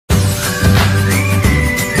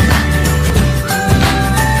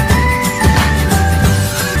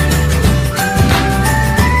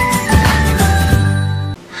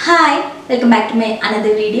Welcome back to my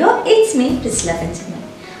another video. It's me Priscilla.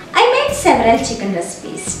 I made several chicken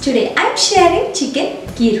recipes. Today I am sharing chicken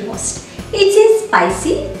ghee roast. It's a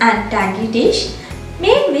spicy and tangy dish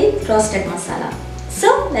made with roasted masala.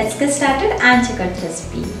 So let's get started and check out the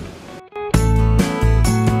recipe.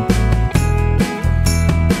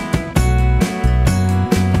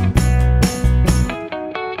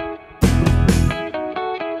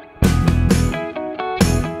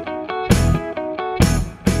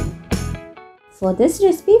 For this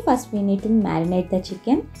recipe, first we need to marinate the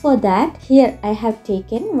chicken. For that, here I have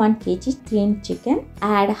taken 1 kg clean chicken.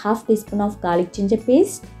 Add half teaspoon of garlic ginger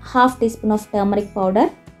paste, half teaspoon of turmeric powder,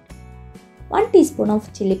 1 teaspoon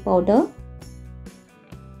of chili powder,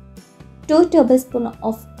 2 tablespoons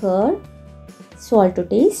of curd, salt to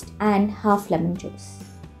taste and half lemon juice.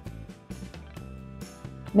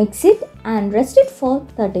 Mix it and rest it for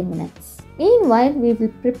 30 minutes. Meanwhile, we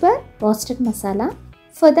will prepare roasted masala.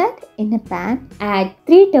 For that, in a pan, add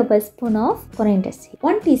 3 tablespoons of coriander seeds,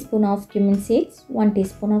 1 teaspoon of cumin seeds, 1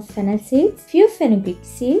 teaspoon of fennel seeds, few fenugreek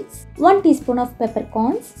seeds, 1 teaspoon of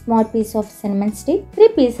peppercorns, small piece of cinnamon stick, 3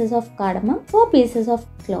 pieces of cardamom, 4 pieces of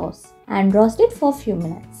cloves, and roast it for few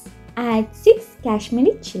minutes. Add 6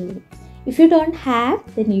 Kashmiri chili. If you don't have,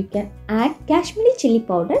 then you can add Kashmiri chili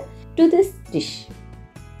powder to this dish.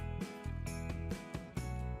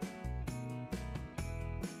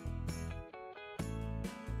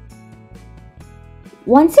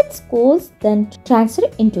 Once it cools, then transfer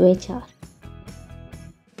it into a jar.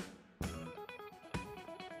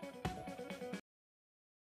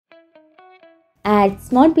 Add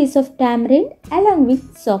small piece of tamarind along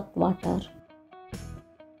with soaked water.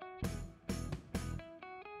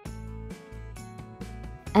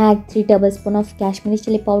 Add 3 tablespoons of Kashmiri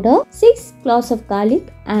chili powder, 6 cloves of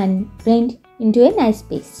garlic and grind into a nice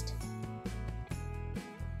paste.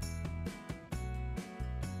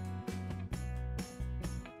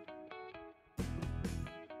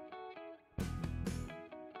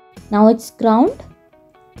 Now it's ground.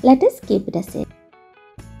 Let us keep it aside.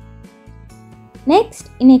 Next,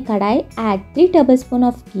 in a kadai, add 3 tablespoons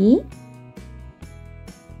of ghee,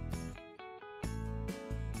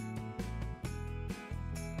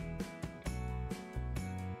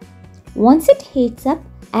 once it heats up,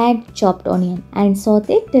 add chopped onion and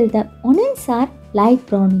saute till the onions are light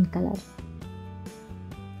brown in color.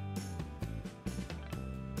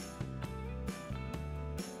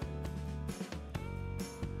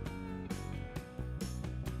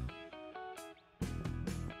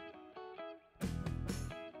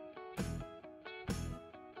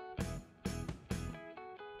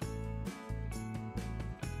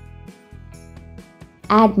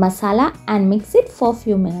 Add masala and mix it for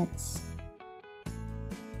few minutes.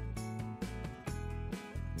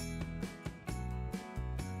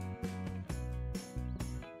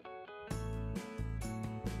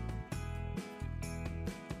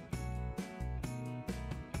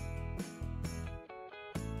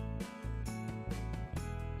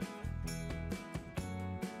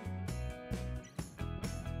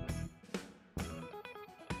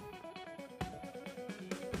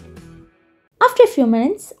 After a few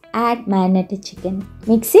minutes, add marinated chicken.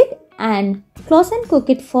 Mix it and close and cook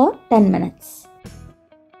it for 10 minutes.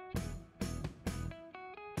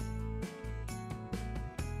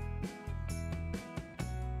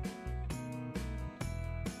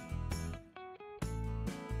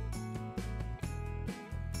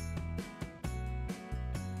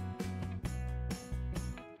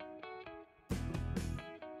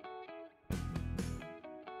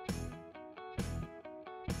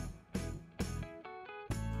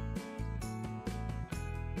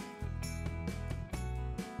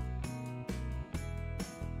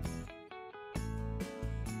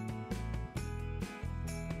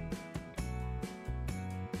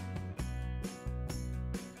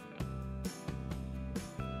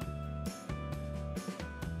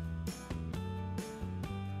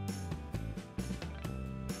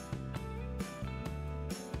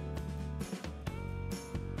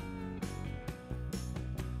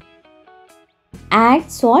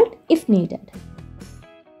 Add salt if needed.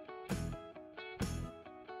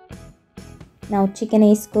 Now chicken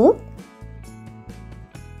is cooked.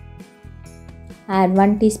 Add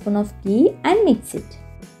 1 teaspoon of ghee and mix it.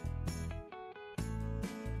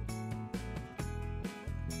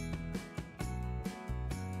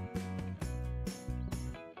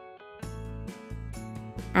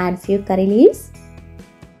 Add few curry leaves.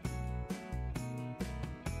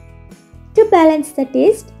 To balance the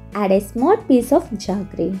taste, add a small piece of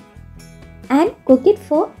jaggery and cook it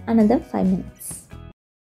for another 5 minutes.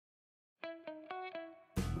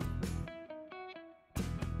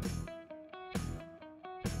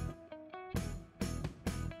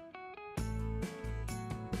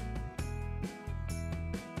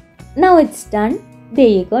 Now it's done. There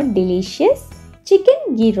you go, delicious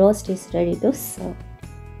chicken ghee roast is ready to serve.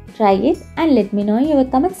 Try it and let me know your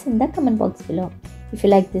comments in the comment box below. If you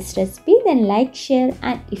like this recipe, then like, share,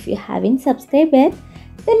 and if you haven't subscribed yet,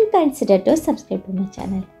 then consider to subscribe to my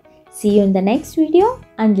channel. See you in the next video.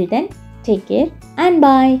 Until then, take care and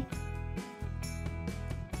bye.